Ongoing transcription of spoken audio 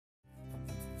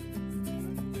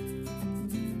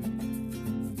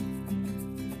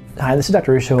Hi, this is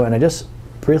Dr. Ruscio, and I just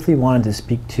briefly wanted to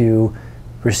speak to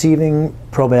receiving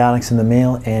probiotics in the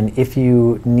mail, and if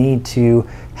you need to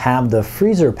have the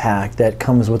freezer pack that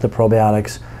comes with the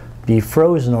probiotics be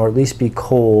frozen or at least be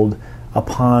cold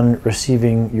upon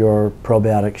receiving your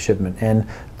probiotic shipment. And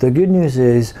the good news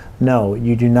is, no,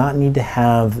 you do not need to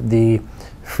have the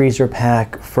freezer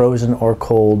pack frozen or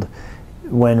cold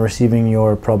when receiving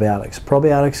your probiotics.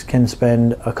 Probiotics can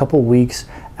spend a couple weeks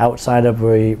outside of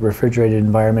a refrigerated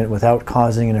environment without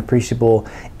causing an appreciable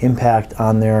impact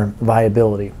on their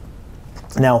viability.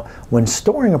 Now, when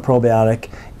storing a probiotic,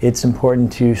 it's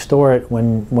important to store it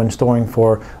when storing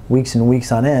for weeks and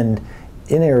weeks on end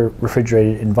in a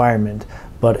refrigerated environment.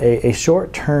 But a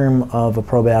short term of a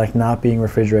probiotic not being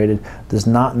refrigerated does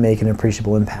not make an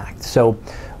appreciable impact. So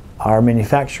our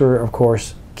manufacturer, of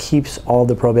course, keeps all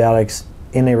the probiotics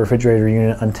in a refrigerator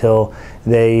unit until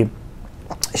they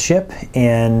ship,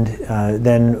 and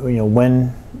then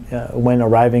when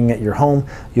arriving at your home,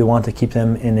 you'll want to keep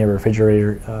them in a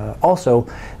refrigerator also.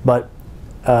 But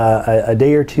a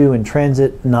day or two in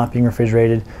transit not being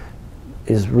refrigerated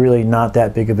is really not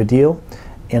that big of a deal.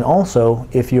 And also,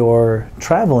 if you're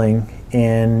traveling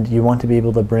and you want to be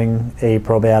able to bring a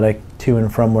probiotic to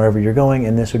and from wherever you're going,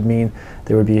 and this would mean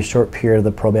there would be a short period of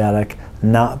the probiotic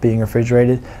not being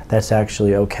refrigerated, that's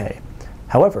actually okay.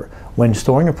 However, when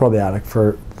storing a probiotic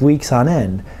for weeks on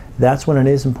end, that's when it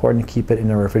is important to keep it in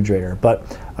a refrigerator.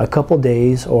 But a couple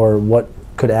days, or what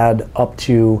could add up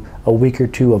to a week or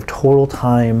two of total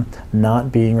time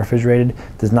not being refrigerated,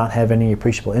 does not have any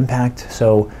appreciable impact.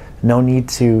 So no need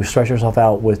to stress yourself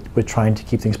out with trying to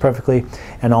keep things perfectly.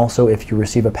 And also, if you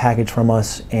receive a package from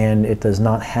us and it does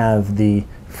not have the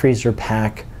freezer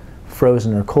pack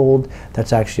frozen or cold,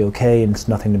 that's actually okay, and it's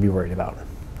nothing to be worried about.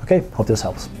 Okay, hope this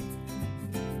helps.